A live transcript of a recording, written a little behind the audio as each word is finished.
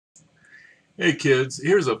Hey kids,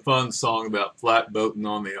 here's a fun song about flatboating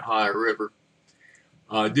on the Ohio River.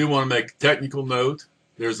 I do want to make a technical note.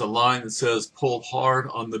 There's a line that says pull hard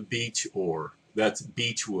on the beech oar. That's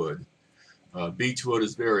beechwood. Beechwood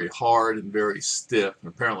is very hard and very stiff. And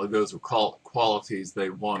apparently those were qualities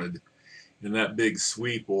they wanted in that big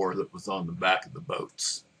sweep oar that was on the back of the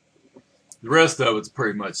boats. The rest of it's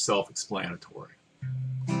pretty much self-explanatory.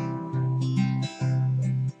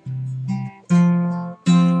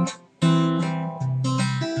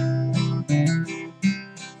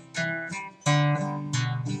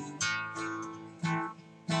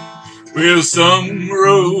 Well, some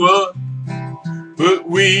row up, but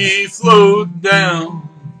we float down,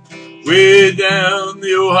 way down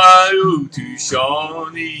the Ohio to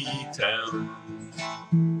Shawneetown.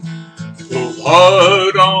 Pull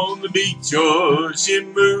hard on the beach or she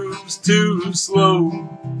moves too slow,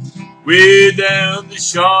 way down to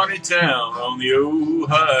Shawneetown on the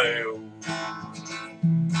Ohio.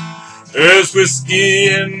 There's whiskey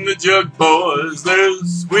in the jug, boys,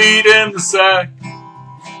 there's wheat in the sack.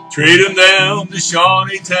 Trade 'em down to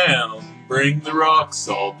Shawneetown, bring the rocks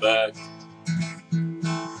all back.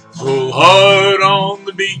 Pull hard on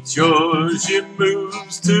the beach or she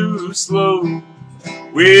moves too slow,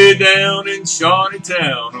 way down in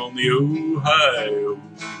Shawneetown on the Ohio.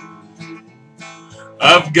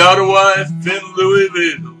 I've got a wife in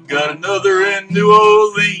Louisville, got another in New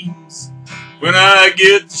Orleans. When I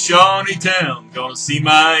get to Shawneetown, gonna see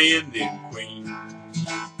my Indian queen.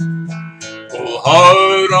 Pull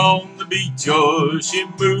hard on the beach or she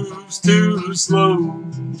moves too slow,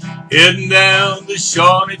 heading down to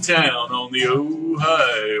Shawneetown on the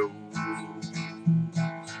Ohio.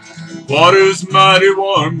 Water's mighty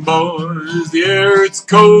warm, boys, the air it's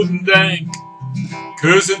cold and dank.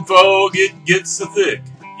 'Cause in fog it gets so thick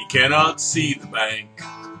you cannot see the bank.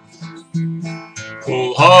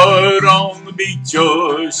 Pull hard on the beach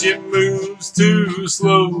or she moves too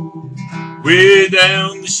slow, way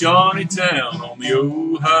down to Shawneetown on the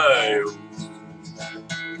Ohio.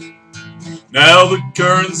 Now the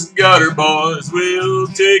current's got her, boys, we'll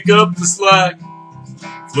take up the slack.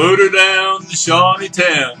 Float her down to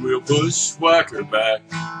Shawneetown, we'll bushwhack her back.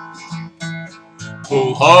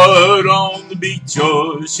 Pull hard on the beach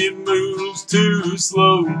or she moves too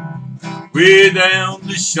slow, way down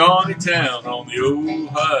to Shawneetown on the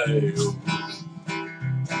Ohio.